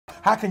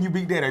How can you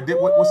beat that?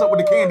 What's up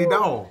with the candy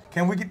doll?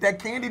 Can we get that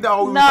candy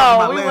doll?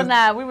 No, we would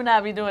not. We would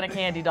not be doing a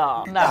candy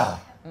doll. No,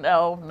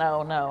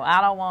 no.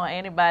 I don't want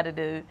anybody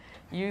to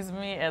use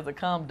me as a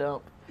cum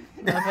dump.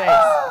 Okay.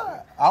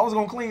 I was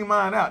gonna clean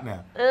mine out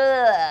now.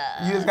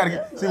 You just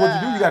gotta see what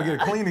you do. You gotta get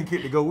a cleaning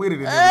kit to go with it.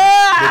 And the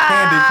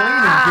candy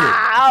cleaning kit.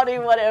 I don't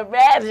even want to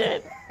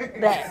imagine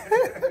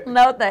that.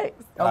 No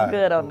thanks. I'm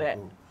good on that.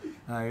 Cool.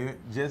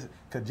 Just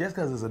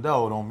because it's a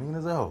doll don't mean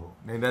it's a hoe.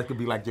 And that could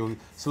be like your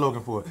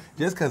slogan for it.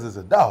 Just because it's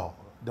a doll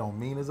don't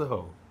mean it's a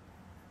hoe.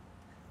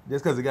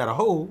 Just because it got a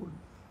hole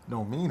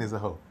don't mean it's a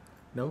hoe.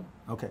 No?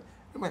 Okay.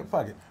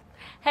 Fuck it.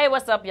 Hey,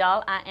 what's up,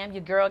 y'all? I am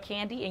your girl,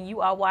 Kandi, and you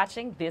are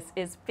watching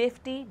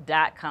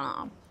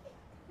Thisis50.com.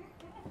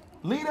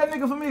 Leave that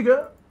nigga for me,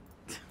 girl.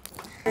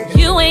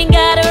 You ain't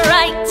got a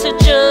right to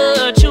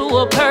judge who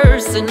a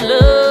person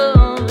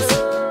loves.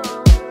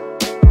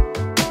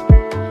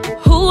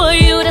 Who are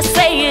you to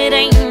say it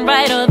ain't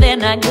right or they're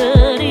not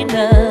good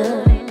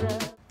enough?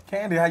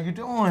 Kandi, how you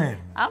doing?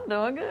 I'm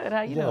doing good.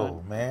 How you doing?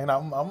 Yo, man,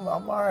 I'm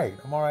all right.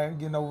 I'm all right.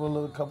 Getting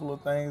over couple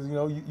of things. You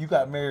know, you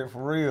got married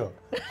for real.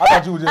 I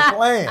thought you were just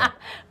playing.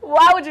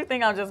 Why would you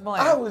think I'm just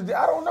playing? I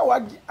don't know.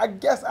 I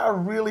guess I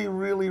really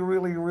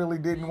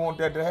didn't want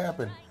that to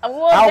happen.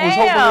 Well, I was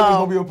hoping it was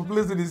gonna be a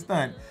publicity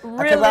stunt.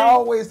 Really? Because I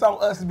always saw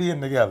us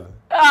being together.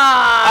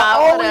 I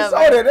always saw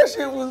that. That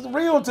shit was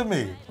real to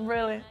me.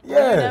 Really? Yeah.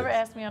 Well, you never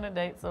asked me on a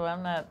date, so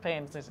I'm not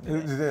paying attention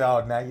to that.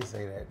 Oh, now you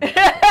say that.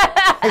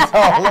 It's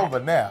all over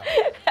now.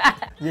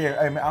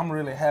 Yeah, hey, man, I'm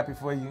really happy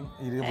for you.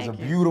 It was a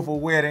beautiful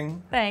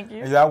wedding. Thank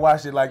you. And I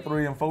watched it like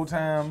 3 and 4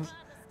 times.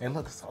 It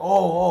looks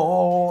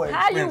expensive.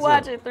 How you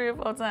watch it 3 or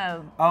 4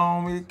 times?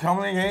 It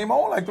came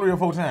on like 3 or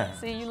 4 times.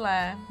 See, you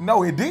lying.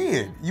 No, it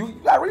did. You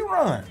got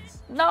reruns.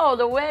 No,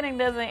 the wedding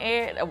doesn't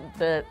air.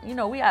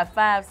 We got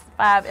five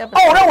episodes.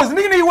 Oh, that was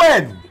Nene's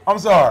wedding. I'm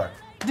sorry.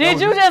 Did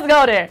you just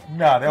go there?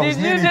 No, that was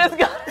Nene. Did you just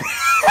go?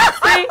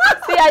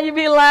 see how you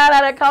be lying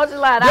out of culture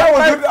line.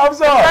 I'm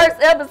sorry. The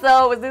first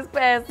episode was this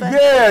past Sunday.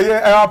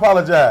 Yeah, I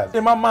apologize.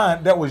 In my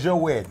mind, that was your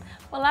wedding.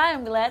 Well, I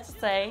am glad to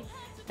say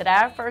that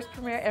our first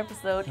premiere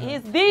episode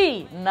is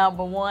the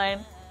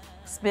 #1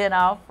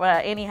 spinoff for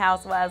any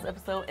Housewives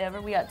episode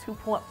ever. We got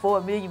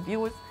 2.4 million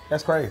viewers.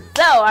 That's crazy.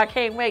 So I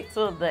can't wait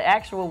till the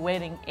actual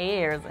wedding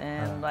airs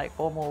in like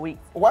 4 more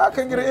weeks. Why I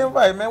couldn't get an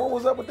invite, man? What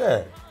was up with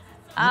that?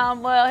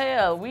 Well,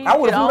 hell, I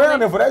would have flew down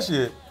there for that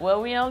shit.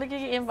 Well, we only could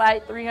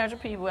invite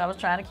 300 people. I was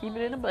trying to keep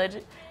it in the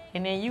budget.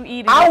 And then you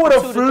eat it. I would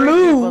have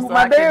flew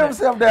my damn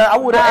self down. I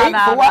would have ate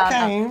before I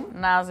came.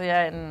 No, see,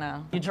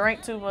 no. You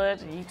drink too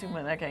much, you eat too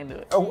much. I can't do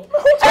it. Who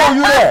told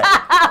you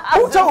that?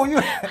 Who told you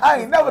that?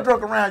 I ain't never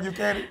drunk around you,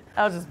 Kandi.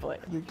 I was just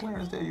playing. Did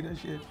Clarence tell you that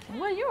shit?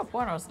 Well, you're a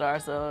porno star,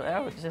 so I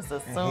would just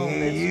assume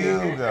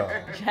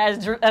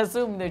that I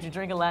assume that you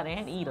drink a lot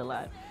and eat a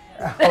lot.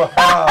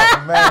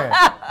 Oh, man.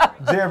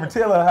 Jeremy,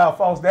 tell her how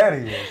false that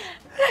is.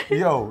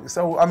 Yo,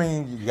 so, I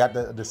mean, you got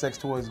the sex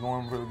toys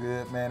going real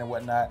good, man, and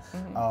whatnot.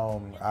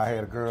 I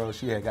had a girl,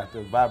 she had got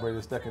the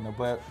vibrator stuck in her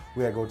butt.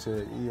 We had to go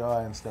to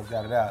ER and stuff,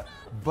 got it out.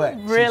 But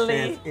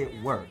really? She says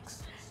it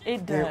works.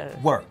 It does.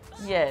 It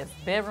works. Yes,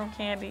 bedroom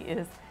candy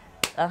is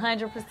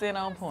 100%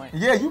 on point.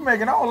 Yeah, you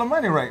making all the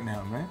money right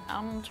now, man.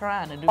 I'm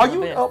trying to do Are my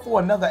you best. up for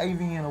another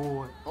AVN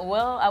award?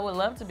 Well, I would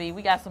love to be.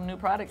 We got some new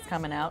products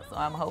coming out, so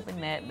I'm hoping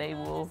that they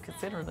will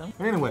consider them.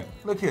 Anyway,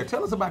 look here.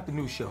 Tell us about the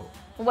new show.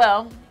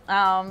 Well,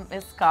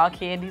 it's called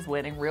Kandi's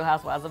Wedding, Real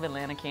Housewives of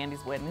Atlanta,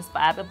 Kandi's Wedding. It's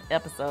 5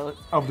 episodes.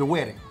 Of the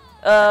wedding?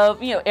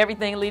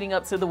 Everything leading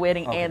up to the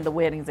wedding and the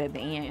weddings at the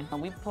end.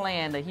 We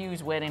planned a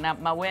huge wedding.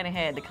 My wedding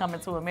had the Coming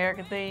to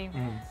America theme.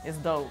 It's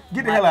dope.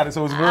 Get the hell out of it.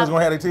 So, girls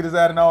gonna have their titties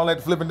out and all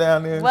that flipping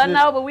down there? Well,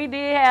 no, but we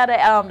did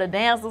have the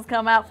dancers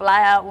come out,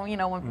 fly out,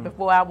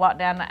 before I walked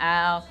down the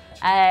aisle.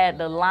 I had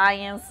the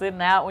lions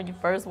sitting out when you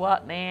first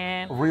walked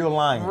in. Real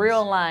lions?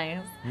 Real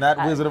lions. Not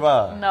Wizard of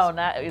Oz? No,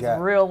 it's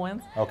real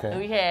ones. Okay.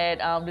 We had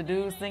the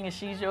dude singing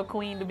She's Your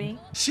Queen to Be.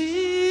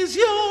 She's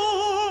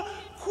your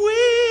queen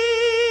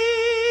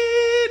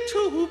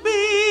to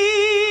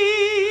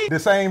be. The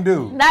same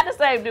dude? Not the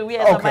same dude. We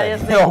had somebody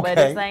else sing, but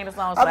he sang the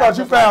song. I thought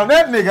you found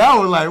that nigga. I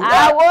was like, what?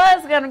 I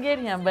was going to get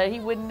him, but he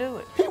wouldn't do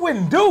it. He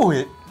wouldn't do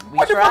it?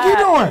 What the tried. fuck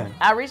you doing?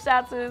 I reached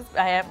out to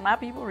I had my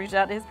people reach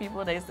out to his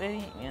people. They said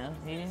he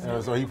didn't do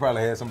it. So he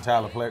probably had some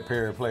Tyler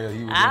Perry player.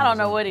 I don't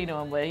know what he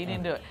doing, but he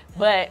didn't do it.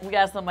 But we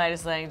got somebody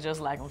saying just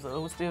like him, so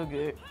it was still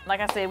good. Like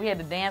I said, we had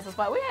the dancing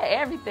spot. We had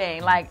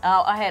everything. Like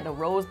I had the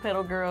rose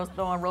petal girls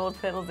throwing rose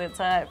petals at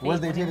Tide. What's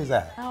their titties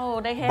at? Oh,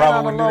 they had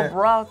on a little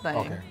bra thing.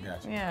 Okay,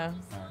 gotcha. Yeah.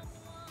 All right.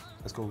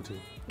 Let's go too.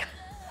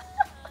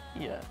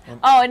 Yeah.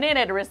 And then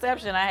at the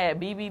reception, I had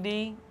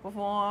BBD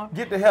perform.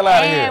 Get the hell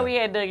out of here. And we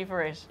had Dougie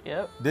Fresh.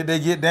 Yep. Did they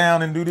get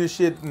down and do this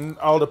shit and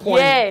all the points?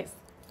 Yes.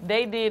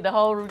 They did the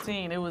whole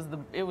routine. It was the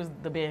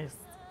best.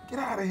 Get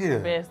out of here.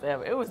 The best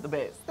ever. It was the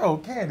best. Oh,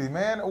 Kandi,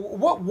 man.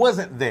 What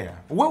wasn't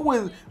there?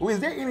 Was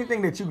there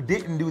anything that you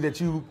didn't do that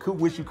you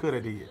wish you could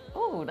have did?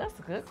 Oh, that's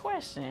a good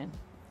question.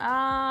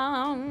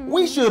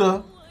 We should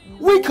have.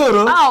 We could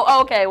have.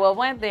 Oh, okay. Well,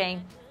 one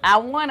thing.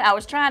 I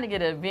was trying to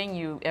get a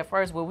venue at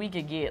first where we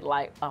could get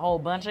like a whole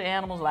bunch of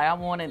animals. Like I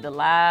wanted the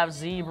live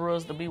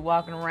zebras to be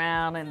walking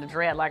around and the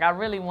giraffe. Like I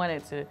really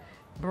wanted to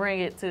bring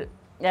it to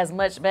as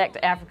much back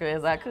to Africa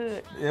as I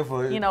could. If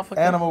a you know, for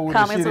animal would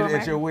have coming to shitted at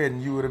America. your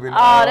wedding, you would have been. Oh,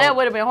 that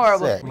would have been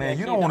horrible. Sick. Man,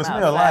 you don't want to Keep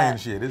them smell lion outside.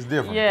 shit. It's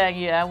different.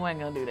 Yeah, I wasn't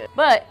gonna do that.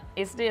 But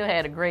it still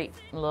had a great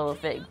little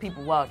effect.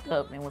 People walked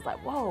up and was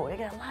like, "Whoa, they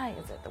got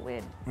lions at the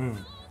wedding."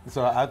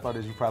 So I thought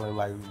that you probably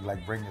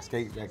like bring the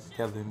skate back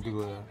together and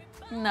do a.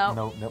 No.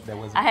 Nope, that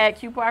wasn't. I had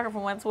Q Parker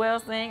from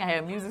 112 sing. I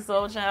had Musiq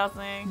Soulchild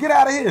sing. Get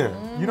out of here.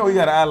 You know he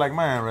got an eye like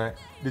mine, right?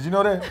 Did you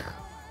know that?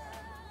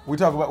 We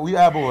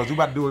eye boys. We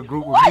about to do a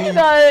group with Why me, you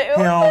know?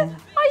 him,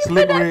 Why you put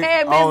Slick that Rick,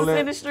 man all business that.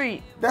 in the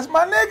street? That's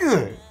my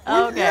nigga.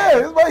 Okay.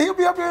 Yeah, he'll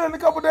be up here in a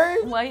couple days.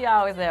 Well, he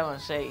always have on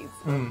shades.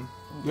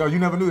 Yo, you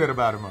never knew that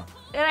about him, huh?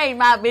 It ain't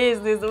my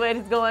business what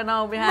is going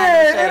on behind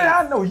the Man, shades.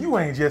 I know you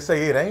ain't just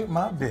say it ain't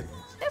my business.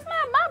 It's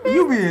not my business.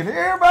 You be in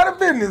everybody's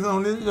business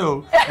on this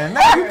show, and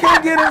now you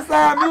can't get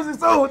inside Musiq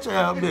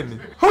Soulchild business.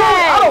 Who?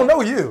 I don't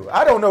know you.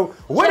 I don't know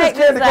what Check is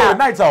Kandi this Coda out.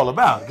 Nights all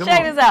about. Come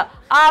Check on. this out.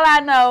 All I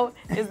know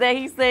is that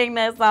he sang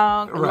that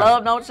song, Right.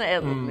 Love Don't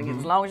Change.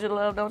 As long as your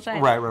love don't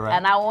change. Right.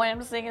 And I want him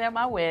to sing it at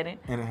my wedding.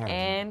 And it happened.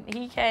 And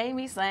he came,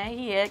 he sang,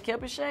 he had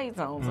kept his shades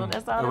on. So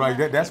that's all Right,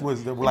 that that's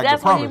what's like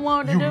That's the what he promise.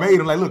 wanted to You do. made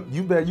him like, look,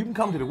 you can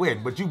come to the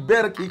wedding, but you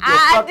better keep your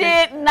I fucking.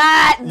 did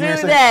not do didn't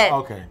say- that.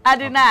 okay. I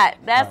did Okay. not.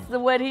 That's Right.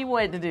 what he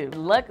wanted to do.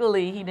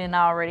 Luckily, he didn't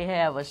already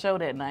have a show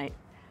that night.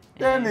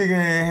 That nigga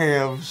ain't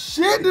have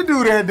shit to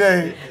do that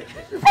day.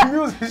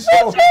 Music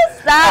show.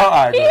 Just stop. Oh, all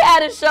right, He bro.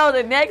 had a show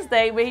the next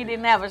day, but he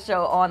didn't have a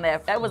show on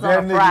that. That was That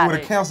on a nigga would Friday.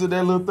 have canceled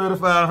that little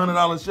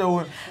 $3,500 show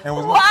and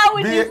was Why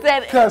would you say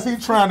that? Because he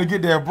trying to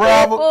get that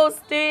Bravo. People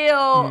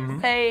still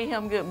pay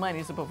him good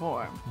money to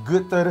perform.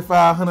 Good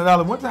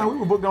 $3,500. One time we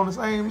were booked on the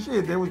same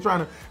shit. They was trying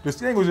to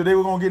distinguish if they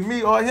were gonna get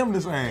me or him to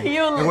sing.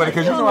 Because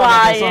you know I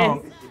got that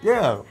song.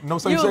 Yeah, no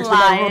safe You sex tonight.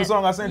 Remember lying. the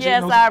song I sent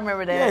Yes, you? No, I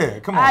remember that. Yeah,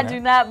 come on. I man. do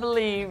not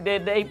believe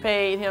that they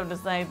paid him the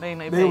same thing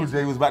they They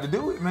paid. was about to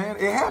do it, man.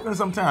 It happens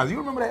sometimes. You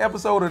remember that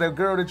episode of that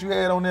girl that you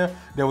had on there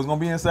that was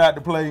gonna be inside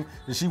the play,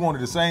 and she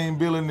wanted the same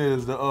billing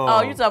as the.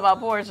 Oh, you talking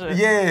about Portia?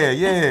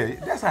 Yeah.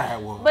 That's how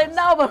it was. But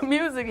no, but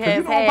music 'Cause has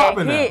you know I'm had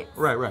popping now. hits.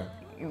 Right.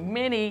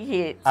 Many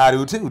hits. I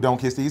do too. Don't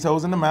kiss these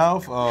hoes in the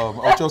mouth.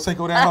 Ocho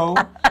Cinco that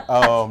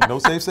hoe. No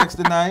safe sex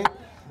tonight.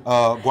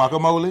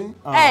 Guacamole.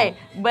 Hey,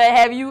 but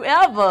have you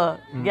ever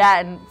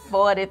gotten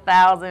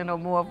 40,000 or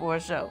more for a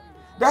show?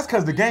 That's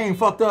because the game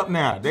fucked up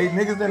now.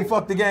 Niggas didn't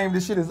fuck the game.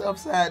 This shit is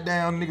upside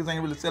down. Niggas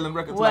ain't really selling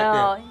records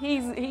Well, like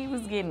that. he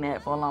was getting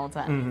that for a long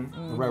time.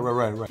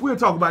 Right. We'll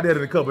talk about that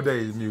in a couple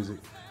days, music.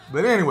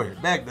 But anyway,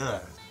 back to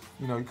us.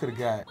 You know, you could have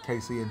got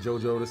Casey and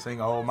JoJo to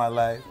sing All My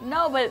Life.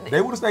 No, but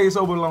They would have stayed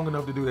sober long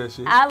enough to do that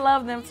shit. I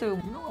love them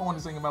too. You know what I want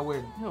to sing about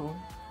wedding? Who?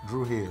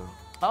 Drew Hill.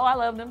 Oh, I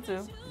love them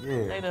too.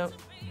 Yeah. They do.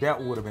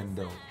 That would have been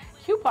dope.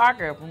 Q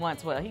Parker from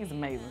 112, he's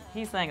amazing.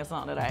 He sang a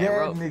song that I had That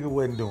wrote. nigga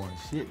wasn't doing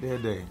shit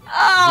that day.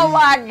 Oh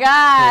my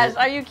gosh,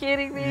 are you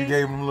kidding me? You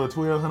gave him a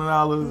little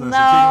 $1,200 and No,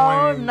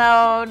 some chicken wings.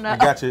 no.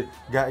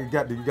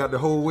 And got the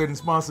whole wedding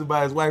sponsored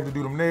by his wife to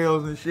do them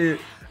nails and shit.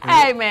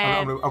 Hey,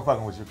 man. I'm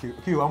fucking with you,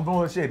 Q. I'm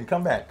blowing shit.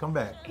 Come back.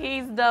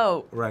 He's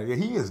dope. Right, yeah,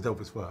 he is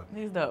dope as fuck.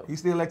 He's dope. He's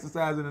still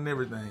exercising and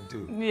everything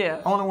too.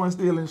 Yeah. Only one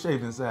still in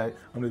shape inside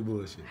on this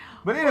bullshit.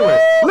 But anyway,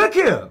 look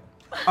here.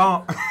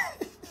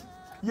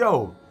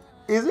 Yo,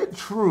 is it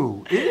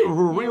true? Is it a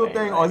real ain't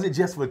thing, right. or is it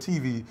just for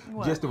TV?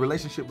 What? Just the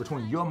relationship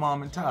between your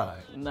mom and Todd?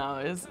 No,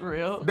 it's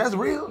real. That's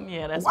real?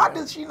 Yeah, that's Why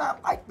real. does she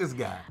not like this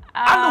guy?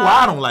 I know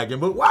I don't like him,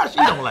 but why she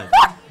don't like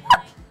him?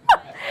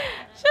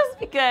 Just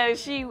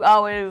because she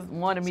always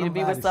wanted me to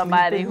be with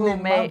somebody who sleeping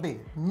in my made. bed,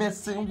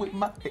 messing with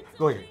my.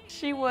 Go ahead.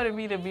 She wanted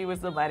me to be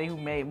with somebody who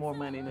made more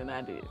money than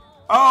I did.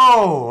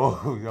 Oh,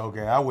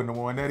 okay. I wouldn't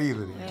have won that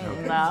either. Then.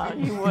 Okay. No,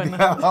 you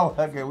wouldn't.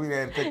 Okay, we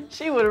had to take.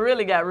 She would have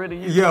really got rid of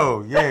you.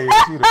 Yo, yeah,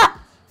 she'd have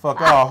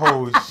fucked our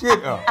whole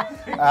shit up.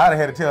 I'd have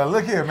had to tell her,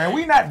 look here, man,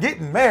 we not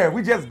getting married.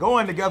 We just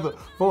going together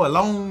for a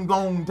long,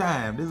 long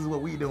time. This is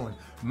what we doing.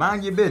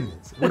 Mind your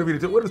business. What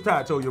does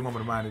Todd told your mama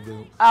to mind his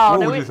business? Oh,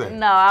 what would you say?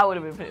 No, I would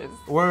have been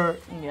pissed. Word?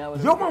 Yeah, I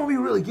would've Your been mama be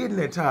really getting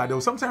that Todd, though.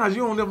 Sometimes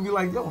you don't ever be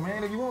like, yo,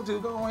 man, if you want to,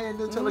 go ahead and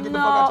just tell her get the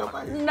fuck out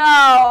your face. No,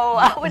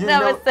 I would You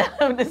never know-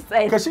 tell him to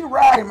say Because that. she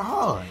ride him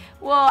hard.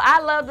 Well, I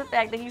love the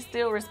fact that he's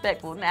still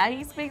respectful. Now,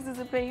 he speaks his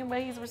opinion,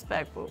 but he's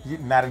respectful.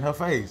 Not in her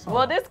face.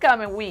 Well, this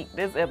coming week,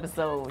 this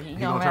episode,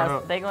 gonna turn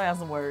up? they gonna have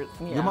some words.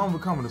 Yeah. Your mama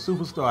becoming a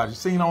superstar. You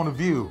seen on The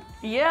View.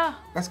 Yeah.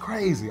 That's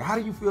crazy. How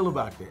do you feel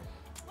about that?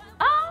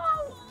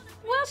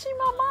 Well, she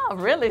my mom.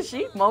 Really,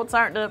 she more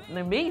turned up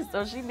than me,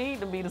 so she need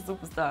to be the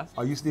superstar.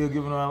 Are you still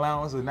giving her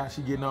allowance, or now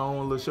she getting her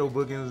own little show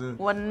bookings and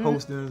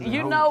hostings? And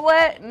You know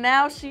what?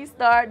 Now she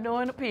start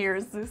doing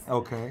appearances.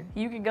 Okay.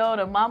 You can go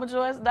to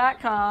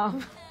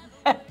mamajoyce.com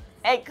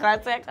and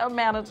contact her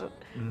manager.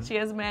 She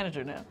has a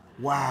manager now.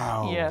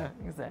 Wow. Yeah,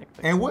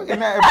 exactly. And what? And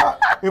now,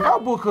 if I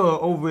book her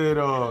over at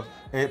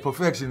at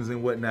Perfections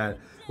and whatnot.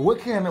 What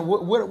can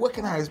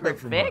I expect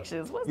from her?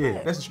 Perfections? What's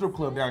that? That's a strip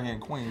club down here in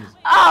Queens.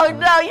 Oh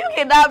no, you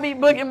cannot be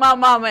booking my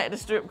mama at the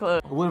strip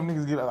club. What if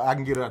niggas get? I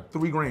can get her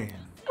 $3 grand.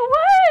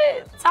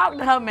 What? Talk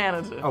to her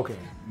manager. Okay,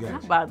 How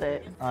gotcha. about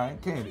that? All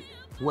right, Kandi,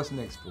 what's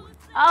next for you?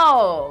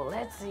 Oh,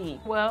 let's see.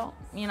 Well,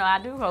 you know, I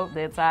do hope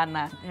that Ty and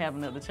I have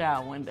another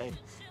child one day.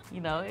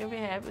 You know, if it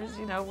happens,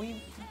 you know,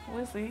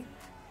 we'll see.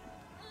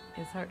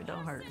 It's hurt, it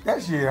don't hurt.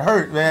 That shit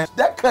hurt, man.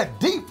 That cut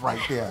deep right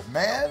there,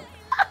 man.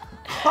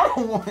 I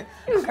don't want.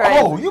 You crazy.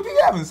 Oh, you be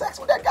having sex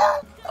with that guy?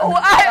 Oh,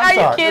 I'm are you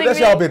sorry. kidding That's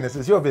me? your business.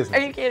 It's your business.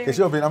 Are you kidding It's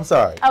me? your business. I'm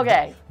sorry.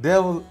 Okay.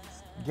 Devil,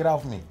 get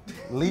off me.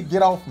 Lee,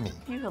 get off me.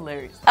 You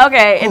hilarious.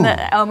 Okay, Cool.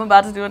 and I'm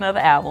about to do another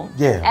album.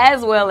 Yeah.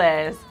 As well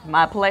as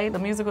my play, the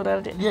musical that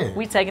I did. Yeah.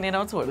 We taking it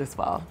on tour this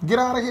fall. Get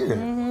out of here.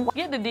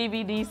 Get the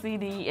DVD,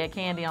 CD at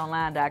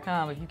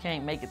candyonline.com if you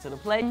can't make it to the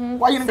play.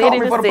 Why you didn't call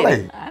me for the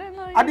play? I didn't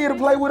know you I did a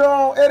play with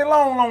Eddie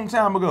long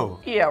time ago.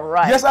 Yeah,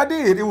 right. Yes, I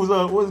did. It was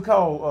what was it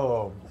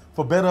called?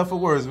 For Better or For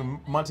Worse. When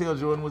Montel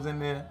Jordan was in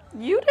there.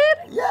 You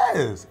did?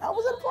 Yes, I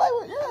was in the play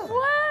with. Yeah.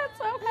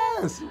 What?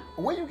 Okay. Yes.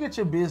 Where you get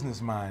your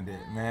business mind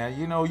at, man?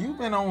 You know, you've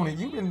been on it.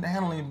 You've been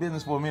handling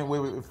business for a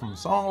minute, from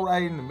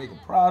songwriting to making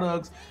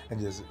products and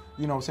just,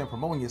 you know what I'm saying,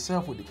 promoting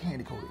yourself with the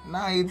Candy Coated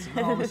Nights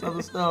and all this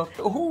other stuff.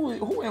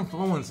 Who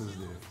influences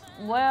this?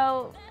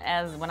 Well,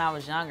 as when I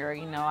was younger,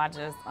 you know, I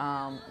just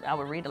I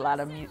would read a lot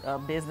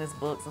of business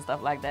books and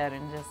stuff like that,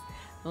 and just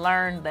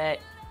learn that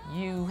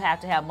you have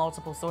to have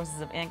multiple sources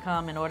of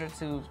income in order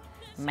to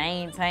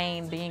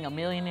maintain being a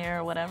millionaire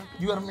or whatever.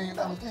 You got $1 million,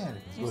 Candy?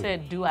 You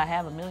said, do I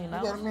have $1 million? You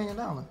got $1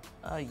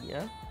 million?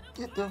 Yeah.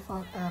 Get the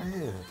fuck out of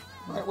here.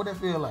 What that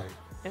feel like?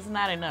 It's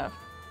not enough.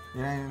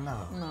 It ain't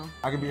enough. No.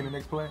 I can be in the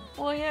next play?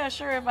 Well, yeah,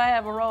 sure, if I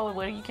have a role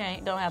where you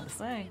don't have to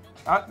sing.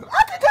 I can kind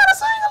of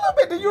sing a little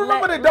bit. Do you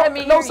remember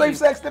that? No Safe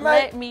Sex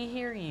Tonight? Let me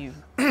hear you.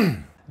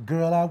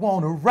 Girl, I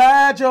wanna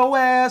ride your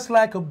ass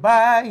like a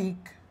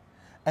bike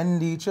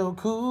and eat your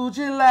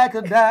coochie like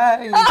a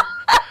dyke.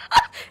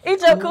 Eat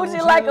your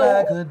coochie like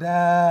a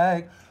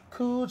dyke.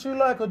 Coochie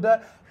like a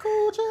dyke.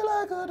 Coochie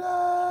like a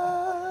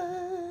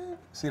dyke.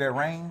 See that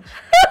range?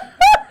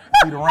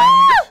 See the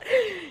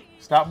range?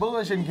 Stop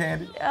bullshitting,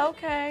 Kandi.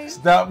 Okay.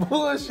 Stop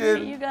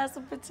bullshitting. You got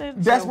some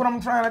potential. That's what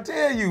I'm trying to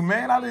tell you,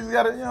 man. I just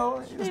gotta, you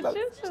know,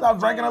 stop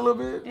drinking a little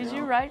bit. Did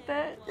you write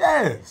that?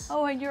 Yes.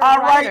 Oh, and you're a I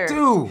writer. write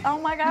too. Oh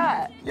my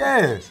God.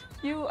 Yes.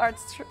 You are.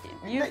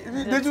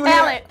 Did you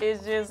talent hear?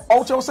 is just.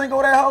 Ocho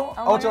Cinco that hoe.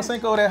 Oh my Ocho God.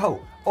 Cinco that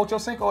hoe. Ocho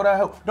Cinco that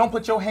hoe. Don't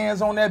put your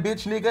hands on that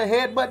bitch, nigga.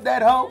 Headbutt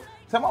that hoe.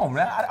 Come on,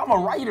 man. I'm a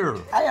writer.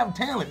 I have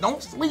talent.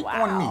 Don't sleep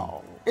on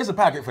me. It's a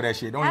pocket for that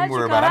shit. Don't even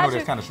worry about it. I know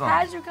that's kind of strong.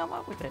 How'd you come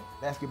up with it?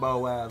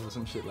 Basketball Wives or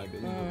some shit like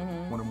that. You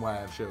know, one of them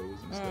wives shows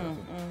and stuff.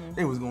 And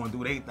they was going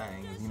through their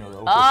things, you know. The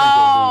Ocho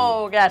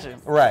Oh, gotcha. Cinco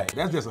dude. Right.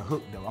 That's just a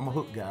hook, though. I'm a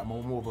hook guy. I'm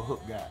more of a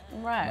hook guy.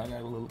 Right. I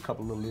got a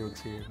couple little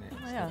lyrics here and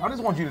there. Yeah. I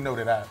just want you to know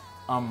that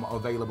I'm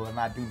available and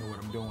I do know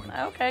what I'm doing.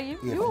 Okay,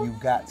 If you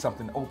got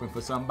something open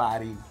for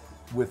somebody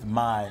with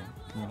my,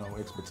 you know,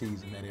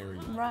 expertise in that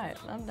area. Right.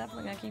 I'm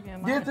definitely gonna keep you in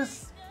Get mind.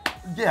 this.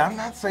 Yeah, I'm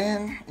not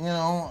saying, you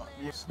know,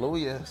 slow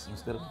yes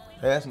instead of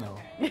fast no.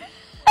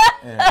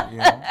 Yeah, you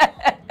know,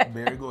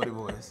 very good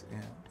voice. Yeah.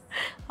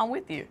 I'm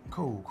with you.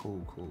 Cool.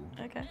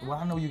 Okay. Well,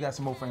 I know you got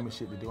some more famous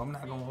shit to do. I'm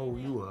not gonna hold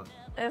you up.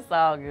 It's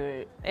all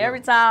good. Every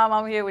time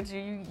I'm here with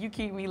you, you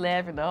keep me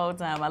laughing the whole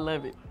time. I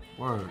love it.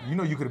 Word. You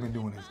know you could have been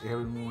doing this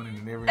every morning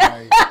and every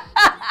night.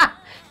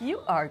 You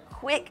are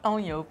quick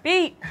on your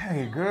feet.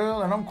 Hey,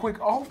 girl, and I'm quick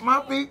off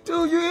my feet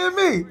too. You hear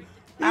me?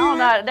 I don't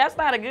know. That's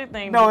not a good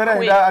thing. No, to it ain't.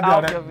 quick No,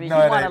 off that- your feet. no,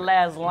 You it want to ain't.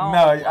 last long.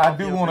 No, I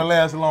do want to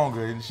last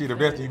longer and shit.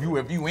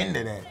 If you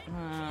into that,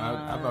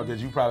 I thought that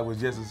you probably was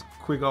just as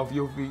quick off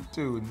your feet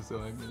too, and so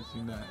I guess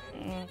you're not.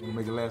 You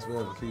make it last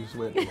forever. Keep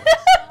sweating.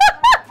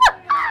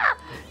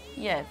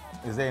 Yes.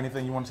 Is there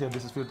anything you want to tell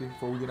Thisis50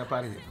 before we get up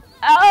out of here?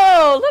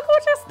 Oh, look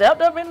who just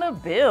stepped up in the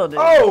building.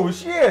 Oh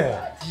shit!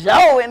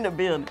 Joe in the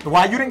building.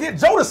 Why you didn't get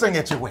Joe to sing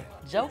at your wedding?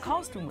 Joe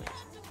costs too much.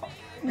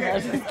 No,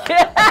 just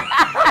kidding.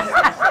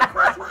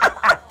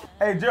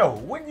 Hey Joe,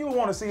 when you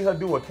want to see her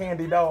do a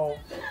candy doll?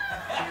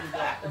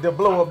 The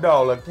blow up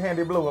doll, a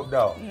candy blow up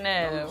doll.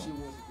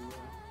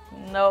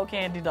 No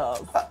candy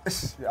dogs.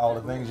 All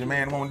the things your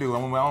man won't do. I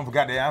don't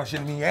forgot that I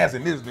shouldn't be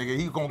asking this nigga.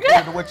 He gonna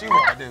cater to what you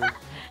want to do.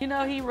 You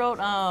know, he wrote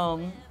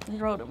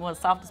one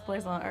softest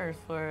place on earth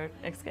for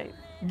Escape.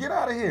 Get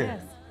out of here.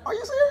 Yes. Are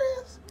you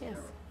serious? Yes.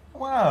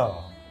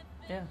 Wow.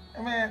 Yeah.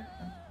 Hey man,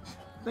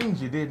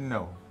 things you didn't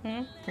know.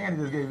 Kandi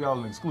just gave y'all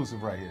an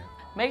exclusive right here.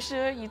 Make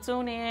sure you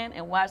tune in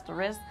and watch the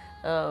rest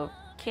of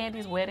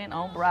Kandi's wedding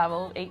on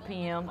Bravo, 8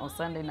 p.m. on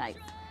Sunday night.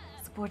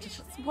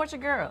 Support your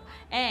girl.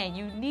 And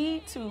you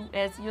need to,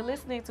 as you're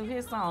listening to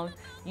his songs,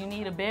 you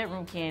need a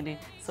bedroom Kandi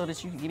so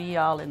that you can get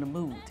y'all in the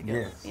mood together.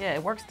 Yes. Yeah,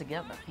 it works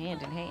together,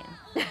 hand in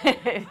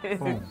hand.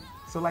 Boom.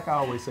 So like I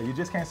always say, you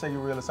just can't say you're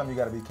real or something. You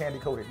got to be Candy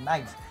Coated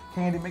Nights.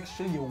 Kandi, make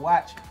sure you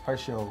watch her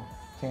show,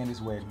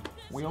 Kandi's Wedding.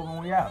 We over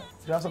and we out.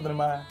 If you have something in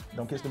mind,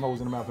 don't kiss them hoes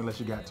in the mouth unless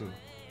you got to.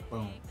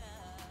 Boom.